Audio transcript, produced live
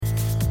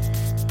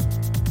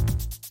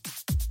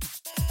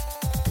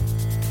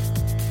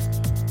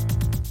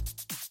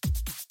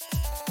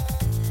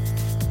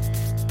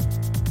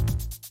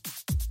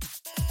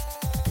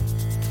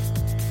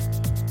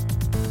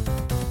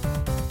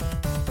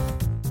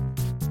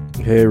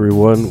Hey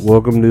everyone,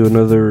 welcome to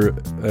another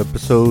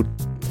episode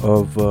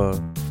of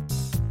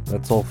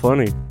That's All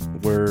Funny,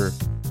 where,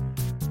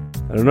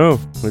 I don't know,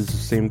 it's the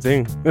same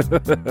thing.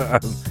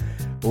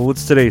 Well,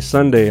 what's today?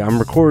 Sunday. I'm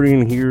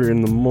recording here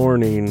in the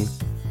morning.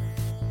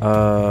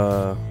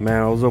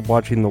 Man, I was up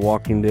watching The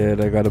Walking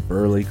Dead. I got up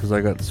early because I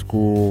got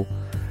school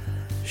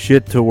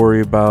shit to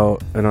worry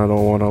about, and I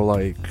don't want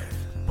to,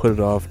 put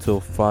it off till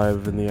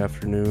 5 in the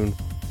afternoon.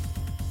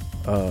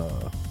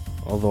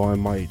 Although I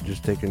might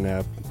just take a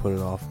nap and put it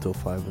off till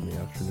 5 in the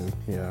afternoon.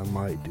 Yeah, I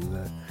might do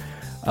that.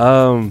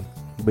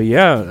 But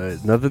yeah,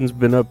 nothing's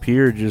been up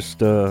here. Just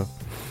doing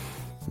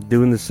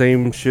the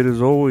same shit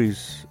as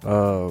always.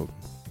 I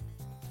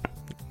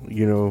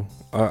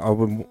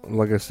would,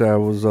 like I said, I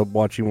was up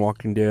watching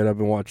Walking Dead. I've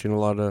been watching a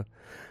lot of,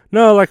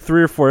 like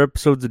 3 or 4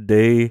 episodes a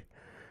day,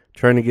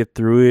 trying to get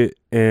through it.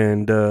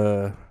 And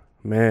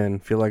man,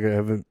 feel like I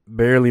haven't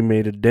barely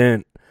made a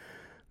dent.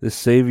 This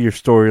Savior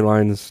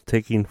storyline is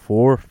taking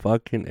for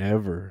fucking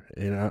ever,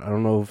 and I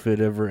don't know if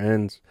it ever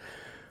ends.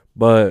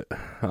 But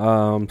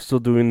I'm still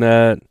doing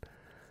that.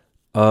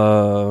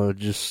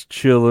 Just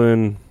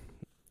chilling,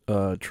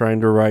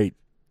 trying to write,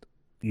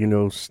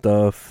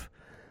 stuff,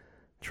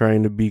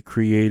 trying to be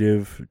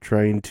creative,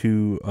 trying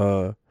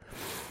to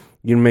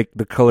make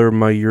the color of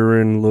my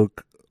urine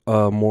look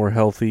more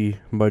healthy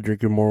by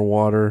drinking more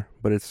water,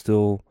 but it's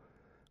still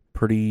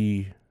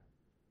pretty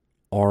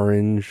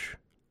orange.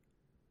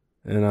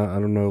 And I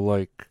don't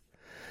know,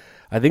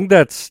 I think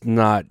that's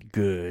not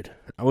good.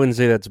 I wouldn't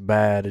say that's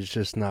bad. It's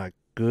just not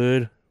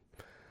good.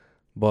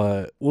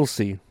 But we'll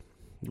see.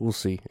 We'll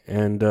see.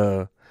 And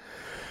I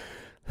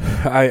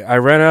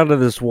ran out of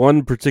this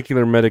one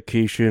particular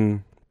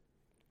medication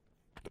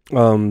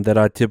that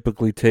I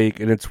typically take,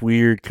 and it's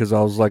weird because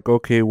I was like,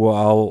 okay,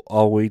 well,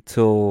 I'll wait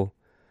till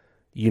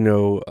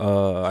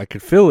I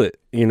could feel it,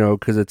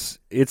 because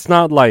it's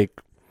not like.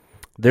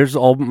 There's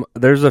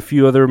a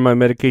few other of my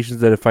medications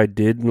that if I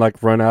did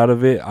run out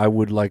of it, I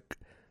would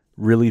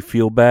really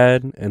feel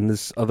bad. And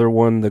this other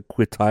one, the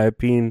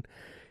quetiapine,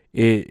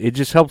 it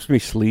just helps me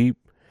sleep.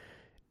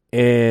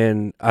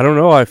 And I don't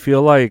know, I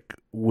feel like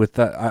with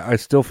that, I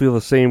still feel the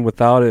same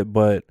without it,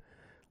 but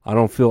I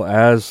don't feel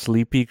as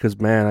sleepy because,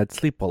 man, I'd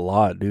sleep a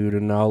lot, dude.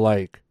 And now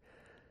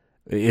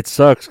it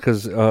sucks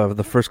because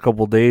the first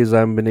couple days I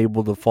haven't been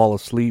able to fall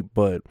asleep,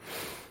 but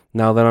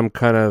now that I'm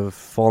kind of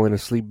falling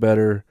asleep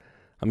better,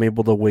 I'm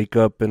able to wake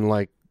up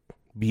and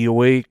be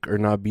awake or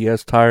not be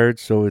as tired,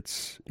 so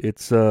it's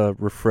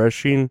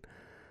refreshing.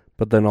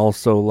 But then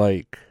also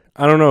I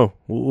don't know,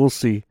 we'll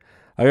see.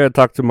 I gotta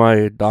talk to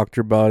my doctor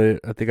about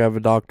it. I think I have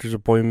a doctor's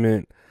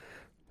appointment.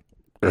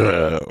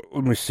 Let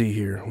me see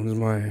here. Let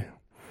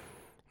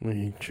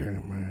me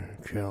check my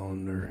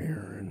calendar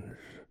here. And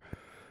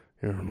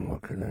here I'm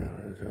looking at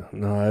it.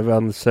 No, I have it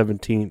on the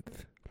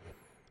 17th,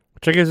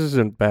 which I guess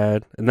isn't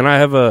bad. And then I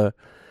have an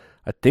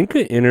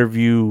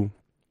interview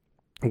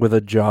with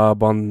a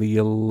job on the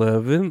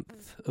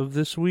 11th of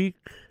this week.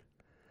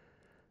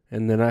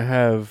 And then I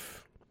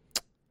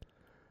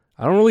don't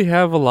really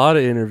have a lot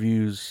of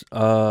interviews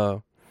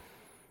lined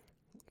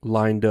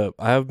up.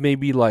 I have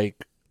maybe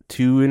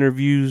 2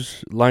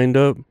 interviews lined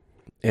up.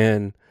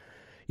 And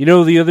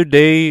the other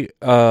day,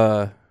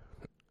 I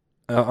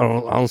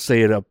don't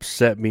say it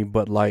upset me,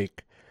 but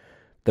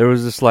there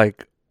was this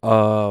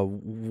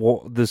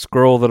this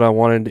girl that I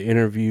wanted to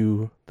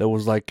interview that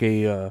was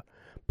a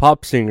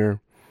pop singer.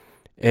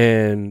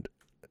 And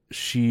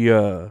she,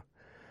 I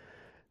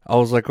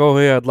was like, oh,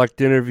 hey, I'd like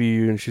to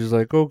interview you. And she's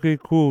like, okay,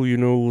 cool,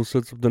 we'll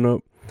set something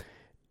up.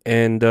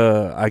 And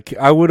I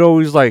would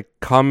always,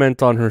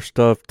 comment on her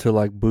stuff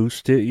to,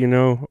 boost it,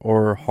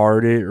 or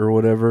heart it or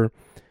whatever.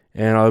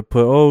 And I would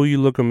put, oh,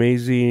 you look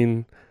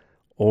amazing.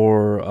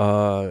 Or,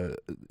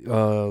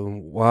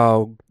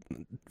 wow,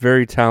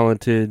 very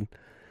talented.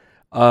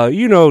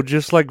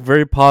 Just,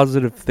 very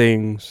positive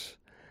things.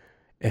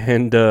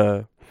 And,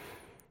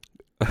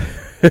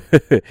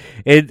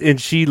 and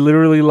she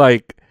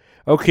literally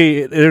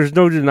okay, there's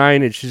no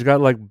denying it, she's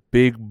got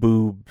big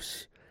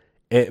boobs,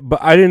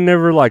 but I didn't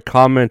never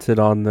commented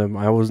on them.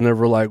 I was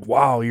never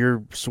wow,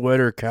 your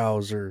sweater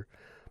cows are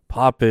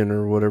popping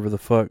or whatever the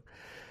fuck.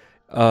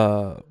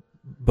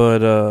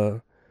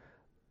 But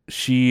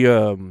she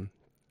would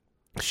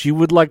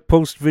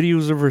post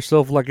videos of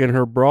herself in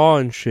her bra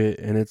and shit,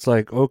 and it's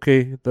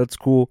okay, that's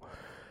cool,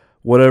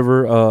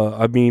 whatever.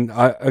 I mean,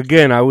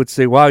 I would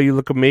say, wow, you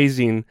look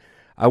amazing.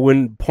 I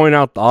wouldn't point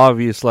out the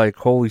obvious,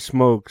 holy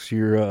smokes,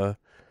 you're,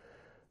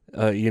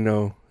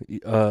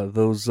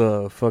 those,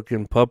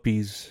 fucking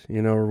puppies,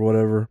 or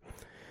whatever.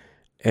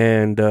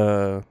 And,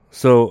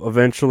 so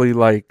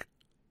eventually,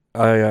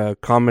 I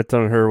comment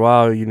on her,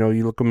 wow,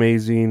 you look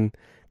amazing,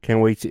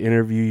 can't wait to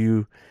interview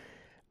you.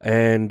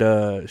 And,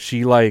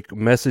 she,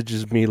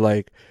 messages me,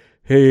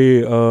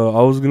 hey,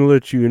 I was gonna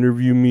let you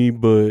interview me,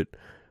 but,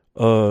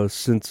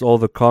 since all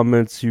the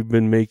comments you've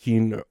been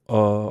making,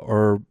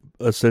 are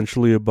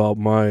essentially about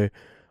my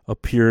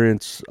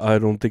appearance, I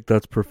don't think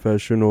that's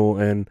professional,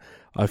 and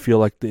I feel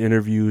like the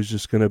interview is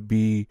just gonna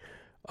be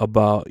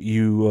about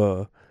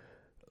you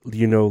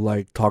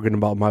like talking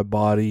about my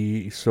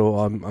body. So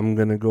I'm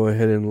gonna go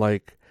ahead and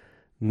like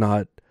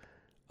not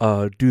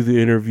do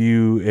the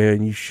interview,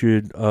 and you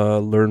should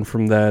learn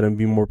from that and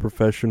be more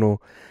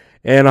professional.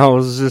 And I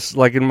was just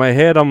like, in my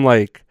head, I'm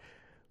like,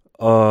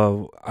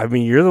 I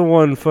mean, you're the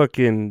one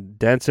fucking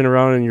dancing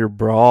around in your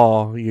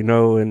bra,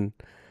 and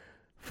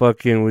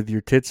fucking with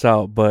your tits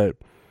out. But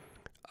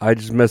I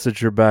just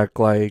messaged her back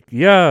like,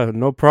 yeah,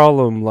 no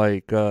problem.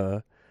 Like,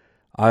 I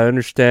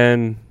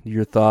understand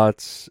your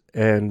thoughts,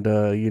 and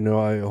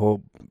I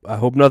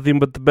hope nothing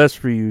but the best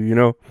for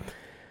you.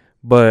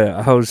 But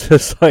I was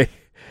just like,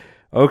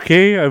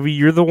 okay, I mean,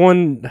 you're the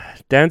one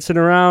dancing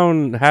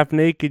around half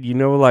naked,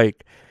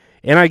 like,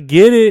 and I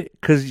get it,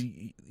 because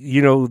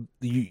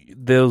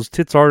those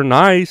tits are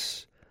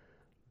nice,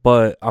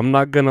 but I'm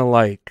not gonna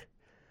like.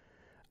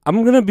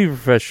 I'm gonna be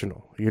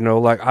professional,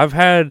 like, I've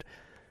had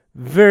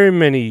very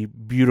many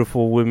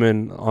beautiful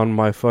women on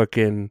my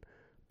fucking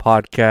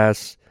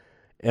podcast,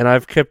 and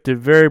I've kept it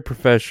very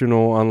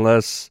professional,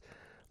 unless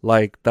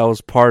like that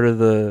was part of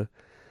the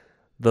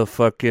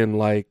fucking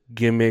like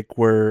gimmick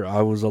where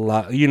I was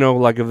allowed,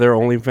 like if they're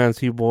OnlyFans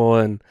people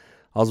and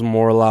I was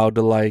more allowed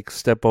to like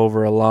step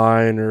over a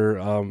line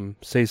or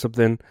say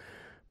something.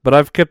 But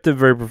I've kept it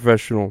very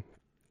professional.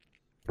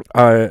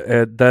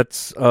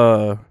 That's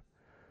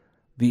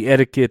the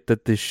etiquette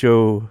that this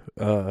show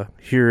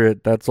here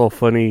at That's All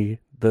Funny,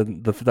 the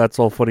That's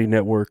All Funny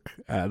network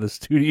at the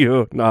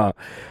studio. Nah,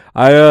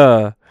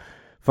 I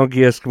Funky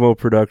Eskimo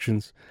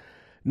Productions.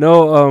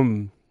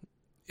 No,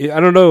 I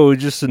don't know. It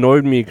just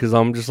annoyed me because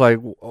I'm just like,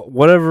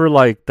 whatever.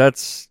 Like,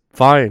 that's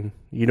fine.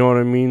 You know what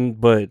I mean?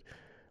 But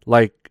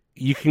like,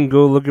 you can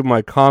go look at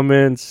my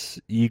comments.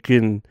 You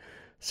can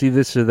see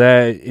this or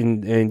that,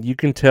 and you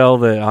can tell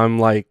that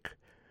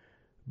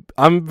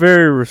I'm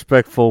very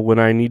respectful when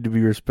I need to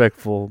be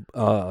respectful.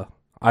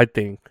 I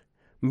think.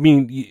 I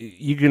mean,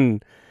 you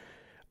can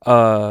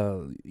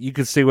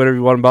say whatever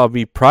you want about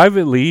me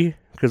privately,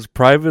 because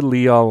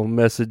privately I'll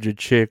message a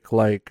chick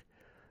like,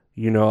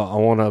 I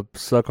want to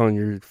suck on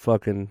your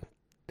fucking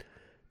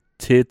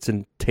tits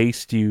and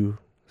taste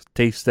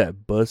that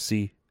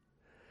Bussy.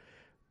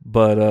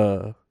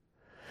 But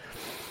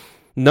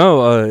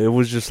no, it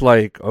was just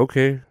like,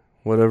 okay,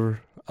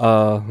 whatever.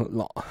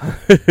 Like,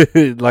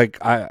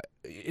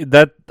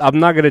 I'm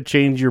not gonna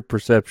change your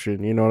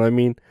perception. You know what I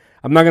mean?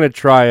 I'm not gonna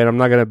try it. I'm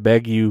not gonna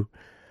beg you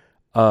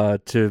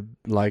to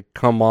like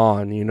come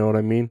on. You know what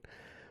I mean?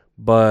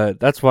 But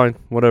that's fine.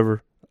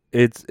 Whatever.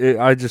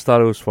 I just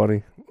thought it was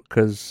funny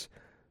because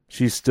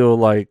she's still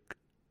like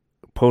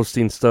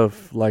posting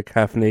stuff like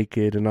half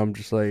naked, and I'm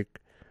just like,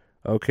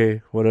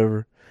 okay,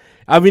 whatever.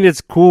 I mean,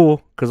 it's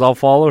cool because I'll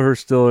follow her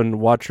still and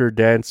watch her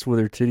dance with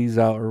her titties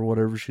out or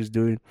whatever she's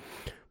doing.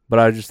 But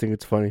I just think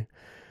it's funny.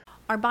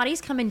 Our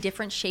bodies come in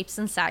different shapes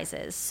and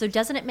sizes, so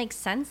doesn't it make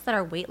sense that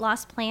our weight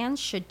loss plans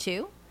should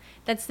too?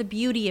 That's the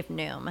beauty of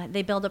Noom.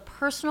 They build a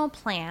personal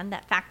plan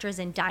that factors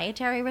in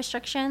dietary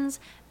restrictions,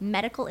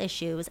 medical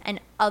issues,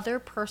 and other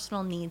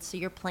personal needs so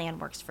your plan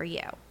works for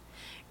you.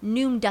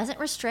 Noom doesn't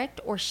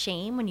restrict or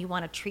shame when you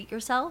want to treat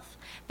yourself.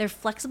 Their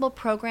flexible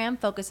program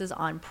focuses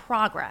on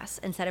progress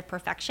instead of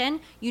perfection.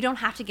 You don't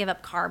have to give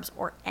up carbs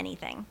or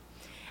anything.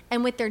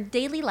 And with their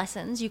daily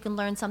lessons, you can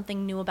learn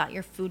something new about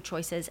your food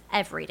choices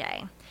every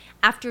day.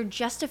 After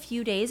just a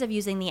few days of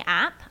using the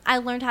app, I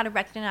learned how to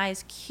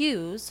recognize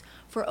cues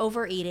for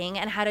overeating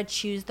and how to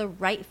choose the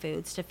right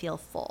foods to feel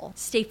full.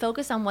 Stay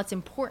focused on what's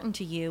important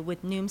to you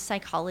with Noom's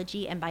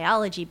psychology and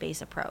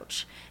biology-based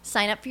approach.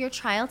 Sign up for your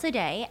trial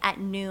today at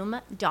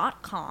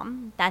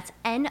Noom.com. That's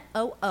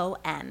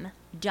Noom.com.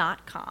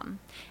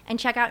 And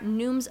check out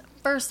Noom's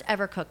first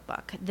ever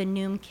cookbook, The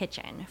Noom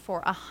Kitchen,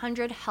 for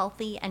 100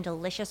 healthy and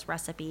delicious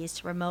recipes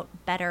to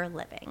promote better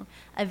living.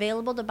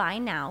 Available to buy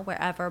now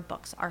wherever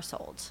books are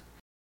sold.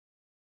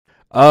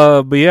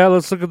 But yeah,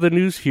 let's look at the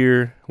news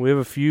here. We have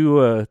a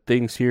few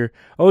things here.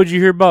 Oh, did you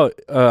hear about?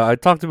 I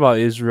talked about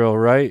Israel,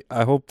 right?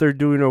 I hope they're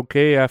doing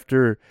okay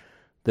after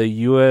the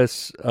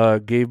U.S.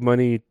 Gave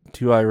money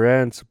to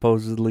Iran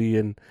supposedly,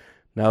 and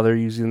now they're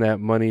using that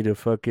money to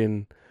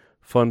fucking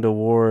fund a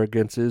war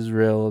against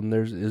Israel. And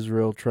there's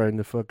Israel trying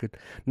to fucking,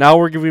 now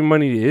we're giving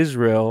money to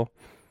Israel.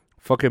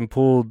 Fucking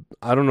pulled,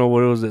 I don't know,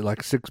 what was it,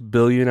 like $6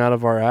 billion out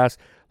of our ass.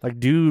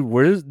 Like, dude,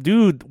 where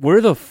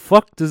the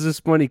fuck does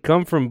this money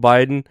come from,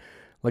 Biden?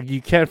 Like,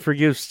 you can't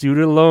forgive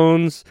student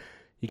loans.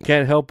 You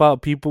can't help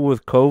out people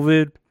with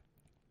COVID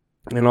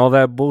and all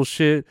that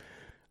bullshit.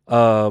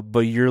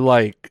 But you're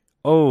like,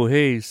 oh,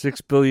 hey,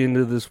 $6 billion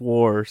to this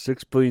war,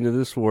 $6 billion to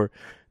this war.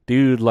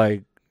 Dude,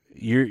 like,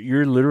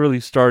 you're literally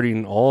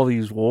starting all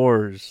these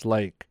wars.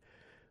 Like,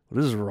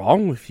 what is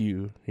wrong with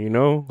you?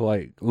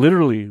 Like,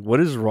 literally, what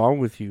is wrong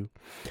with you?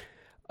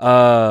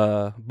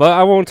 But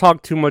I won't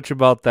talk too much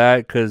about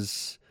that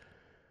because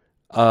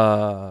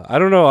I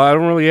don't know. I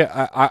don't really.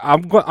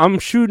 I'm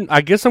shooting.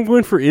 I guess I'm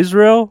going for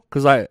Israel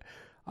because I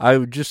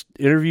just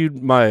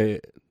interviewed my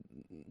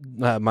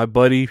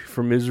buddy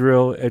from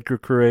Israel, Edgar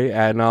Curry,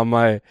 and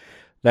now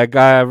that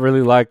guy I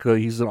really like.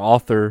 He's an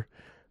author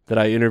that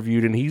I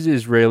interviewed, and he's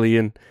Israeli,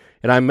 and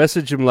And I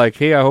messaged him like,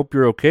 "Hey, I hope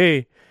you're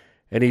okay."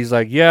 And he's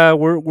like, "Yeah,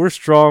 we're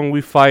strong.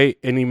 We fight."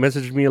 And he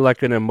messaged me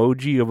like an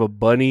emoji of a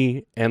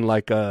bunny and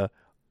like a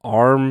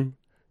arm,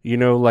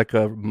 like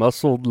a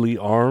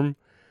muscledly arm.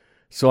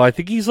 So I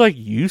think he's like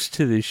used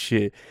to this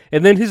shit.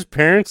 And then his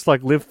parents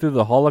like lived through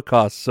the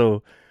Holocaust,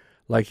 so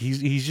like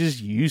he's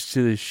just used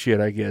to this shit,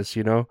 I guess.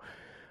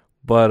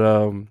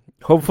 But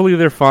hopefully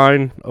they're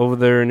fine over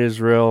there in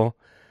Israel.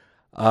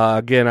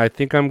 Again, I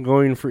think I'm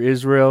going for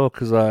Israel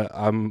because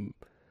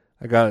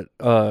I got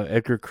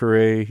Edgar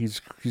Correa.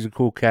 He's a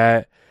cool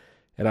cat,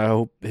 and I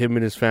hope him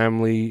and his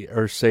family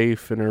are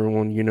safe and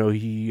everyone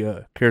he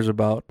cares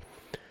about.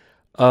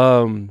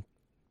 Um,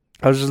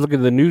 I was just looking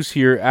at the news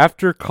here.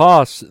 After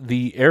costs,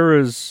 the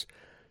Eras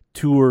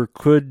tour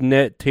could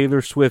net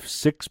Taylor Swift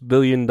 $6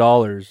 billion,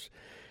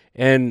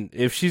 and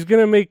if she's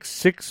gonna make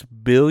 $6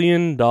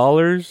 billion,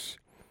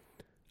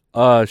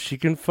 she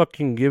can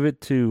fucking give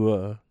it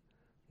to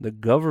the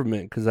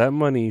government because that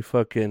money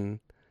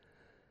fucking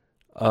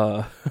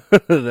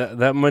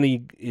that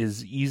money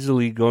is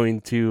easily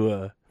going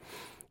to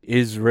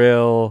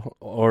Israel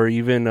or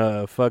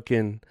even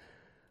fucking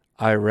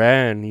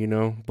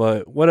Iran.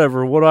 But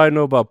whatever. What do I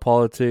know about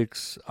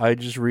politics? I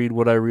just read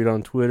what I read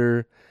on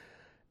Twitter,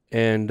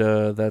 and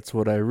that's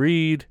what I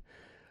read.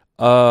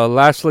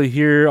 Lastly,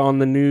 here on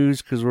the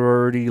news, because we're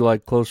already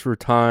like close for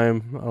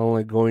time. I'm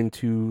only going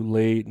too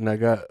late, and I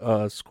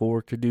got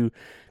schoolwork to do.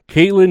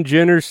 Caitlyn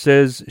Jenner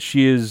says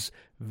she is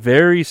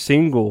very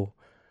single.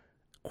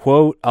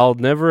 Quote, "I'll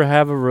never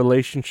have a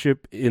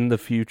relationship in the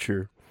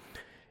future."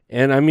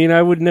 And I mean,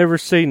 I would never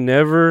say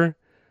never.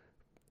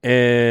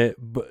 And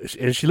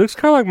she looks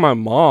kind of like my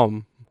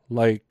mom.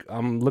 Like,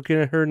 I'm looking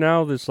at her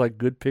now, this like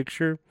good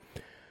picture.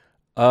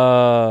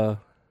 But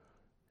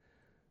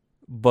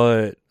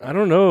I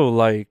don't know,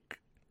 like,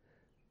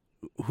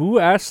 who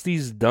asked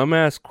these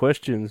dumbass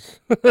questions?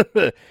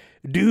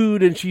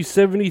 Dude, and she's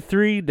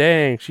 73?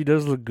 Dang, she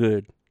does look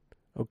good.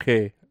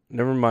 Okay,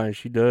 never mind,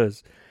 she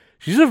does.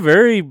 She's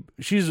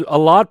a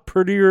lot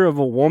prettier of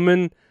a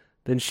woman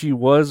than she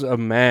was a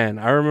man.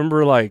 I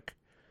remember, like,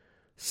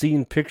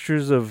 seeing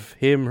pictures of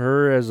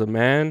her as a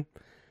man,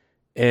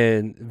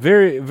 and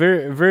very,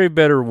 very, very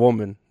better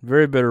woman.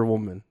 Very better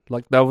woman.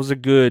 Like, that was a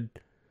good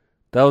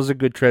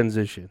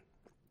transition.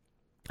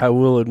 I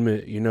will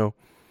admit.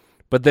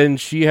 But then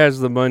she has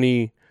the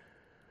money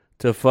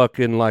to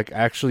fucking like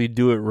actually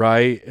do it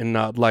right and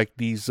not like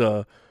these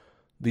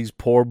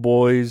poor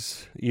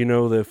boys,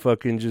 that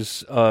fucking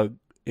just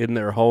in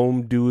their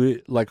home do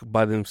it like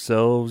by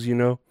themselves.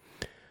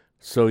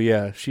 So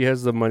yeah, she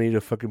has the money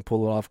to fucking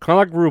pull it off. Kind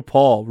of like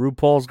RuPaul.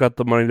 RuPaul's got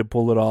the money to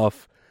pull it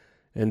off.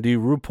 And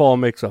dude, RuPaul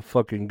makes a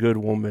fucking good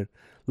woman.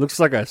 Looks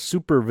like a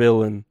super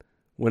villain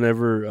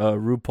whenever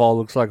RuPaul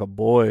looks like a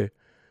boy.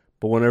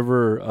 But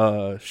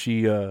whenever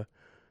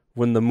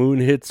when the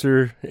moon hits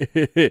her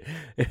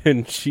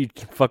and she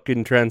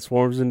fucking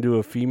transforms into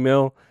a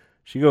female,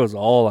 she goes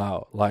all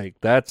out. Like,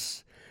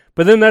 but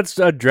then that's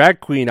a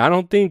drag queen. I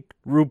don't think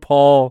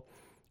RuPaul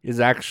is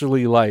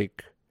actually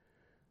like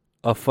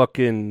a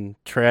fucking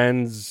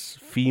trans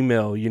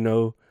female,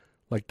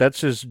 like that's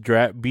just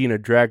being a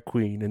drag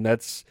queen. And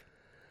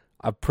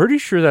I'm pretty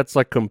sure that's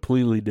like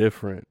completely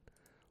different.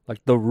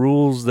 Like the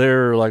rules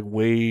there are like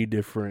way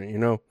different.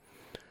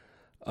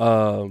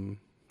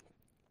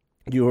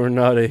 You are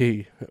not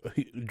a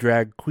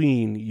drag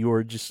queen. You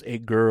are just a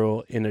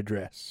girl in a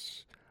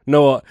dress.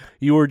 No,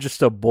 you are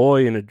just a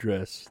boy in a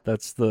dress.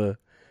 That's the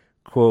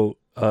quote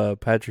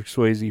Patrick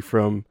Swayze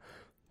from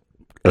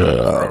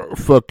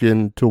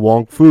fucking To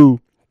Wong Fu.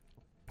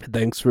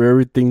 Thanks for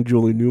everything,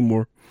 Julie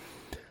Newmar.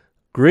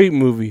 Great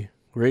movie.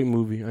 Great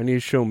movie. I need to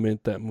show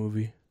Mint that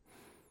movie.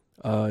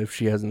 If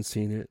she hasn't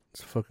seen it.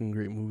 It's a fucking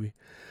great movie.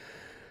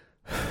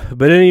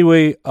 But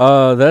anyway,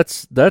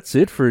 that's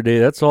it for today.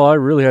 That's all I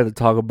really had to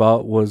talk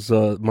about was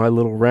my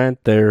little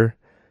rant there.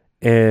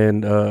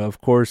 And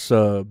of course,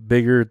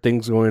 bigger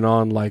things going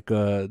on like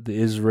the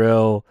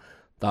Israel,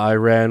 the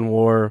Iran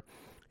war.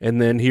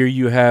 And then here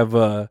you have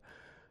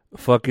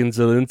fucking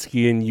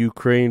Zelensky in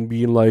Ukraine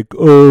being like,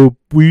 "Oh,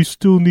 we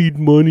still need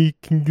money.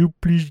 Can you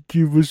please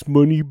give us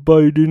money,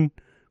 Biden?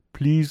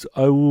 Please,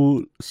 I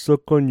will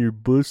suck on your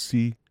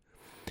bussy."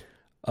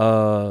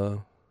 If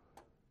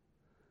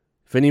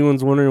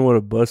anyone's wondering what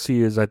a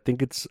bussy is, I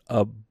think it's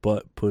a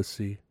butt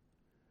pussy.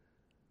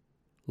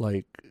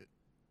 Like,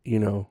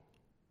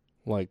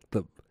 like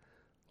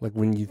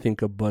when you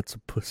think a butt's a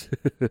pussy.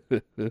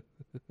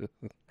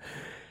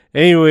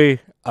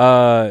 Anyway,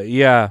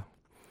 yeah.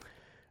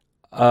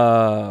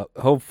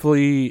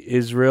 Hopefully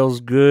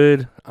Israel's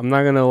good. I'm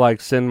not gonna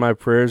like send my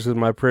prayers because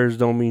my prayers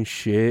don't mean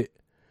shit.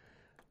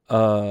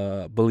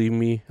 Believe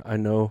me, I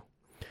know.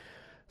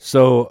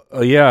 So,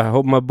 yeah, I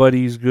hope my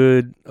buddy's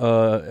good.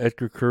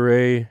 Edgar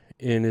Correa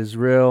in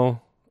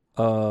Israel.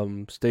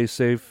 Stay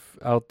safe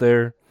out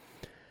there.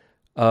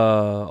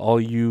 All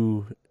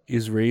you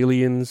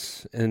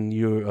Israelis and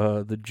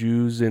the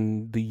Jews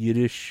and the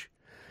Yiddish.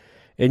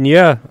 And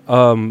yeah,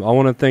 I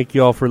want to thank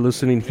you all for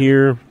listening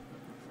here.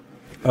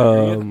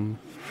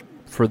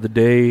 For the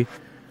day.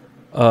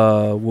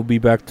 We'll be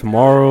back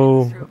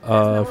tomorrow.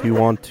 If you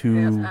want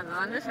to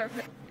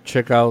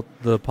check out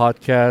the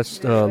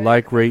podcast,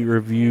 like, rate,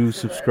 review,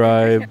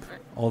 subscribe,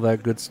 all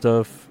that good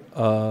stuff.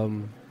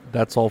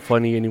 That's All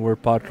Funny anywhere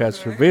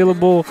podcasts are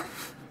available.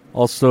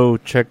 Also,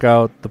 check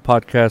out the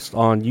podcast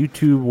on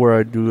YouTube where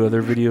I do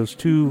other videos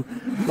too,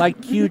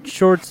 like cute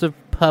shorts of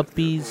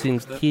puppies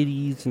and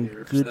kitties and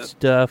good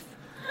stuff,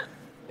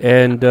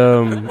 and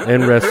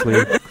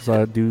wrestling, because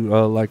I do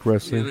like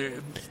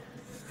wrestling,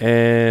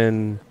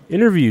 and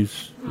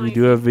interviews. We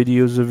do have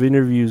videos of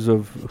interviews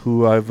of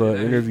who I've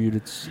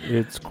interviewed.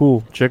 It's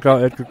cool. Check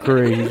out Edgar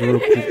Curry. He's a real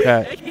cool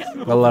cat.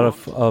 Got a lot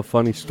of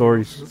funny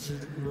stories.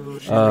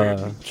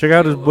 Check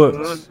out his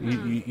books.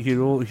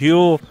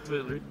 He'll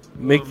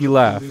make you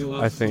laugh,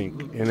 I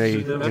think, in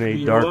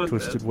a dark,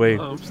 twisted way.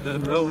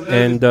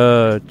 And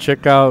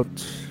check out,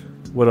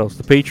 what else?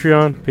 The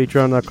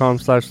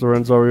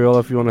patreon.com/Lorenzo Ariola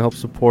if you want to help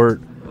support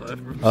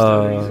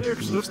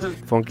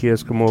Funky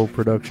Eskimo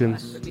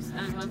Productions.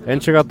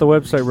 And check out the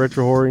website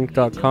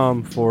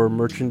retrohorrorinc.com for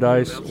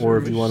merchandise, or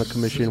if you want to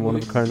commission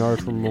one-of-a-kind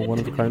art from a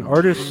one-of-a-kind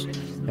artist,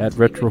 at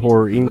Retro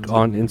Horror Inc.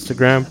 on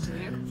Instagram.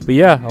 But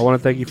yeah, I want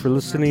to thank you for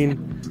listening.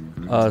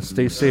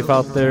 Stay safe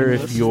out there.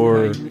 If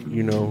you're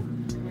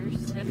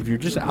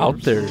just out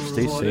there,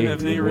 stay safe.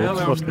 The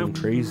world's fucking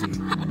crazy.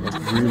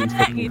 Like, really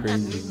fucking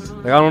crazy.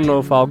 Like, I don't know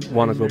if I'll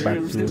want to go back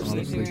to it,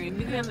 honestly.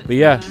 But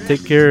yeah,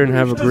 take care and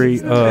have a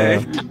great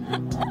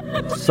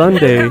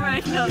Sunday.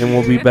 And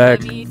we'll be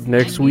back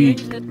next week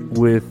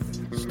with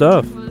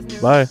stuff.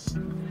 Bye.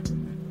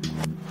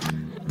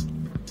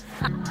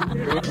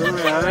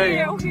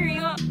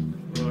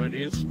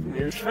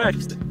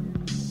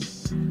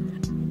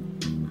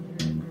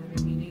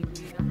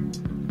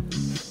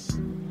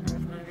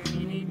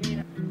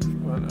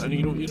 I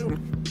need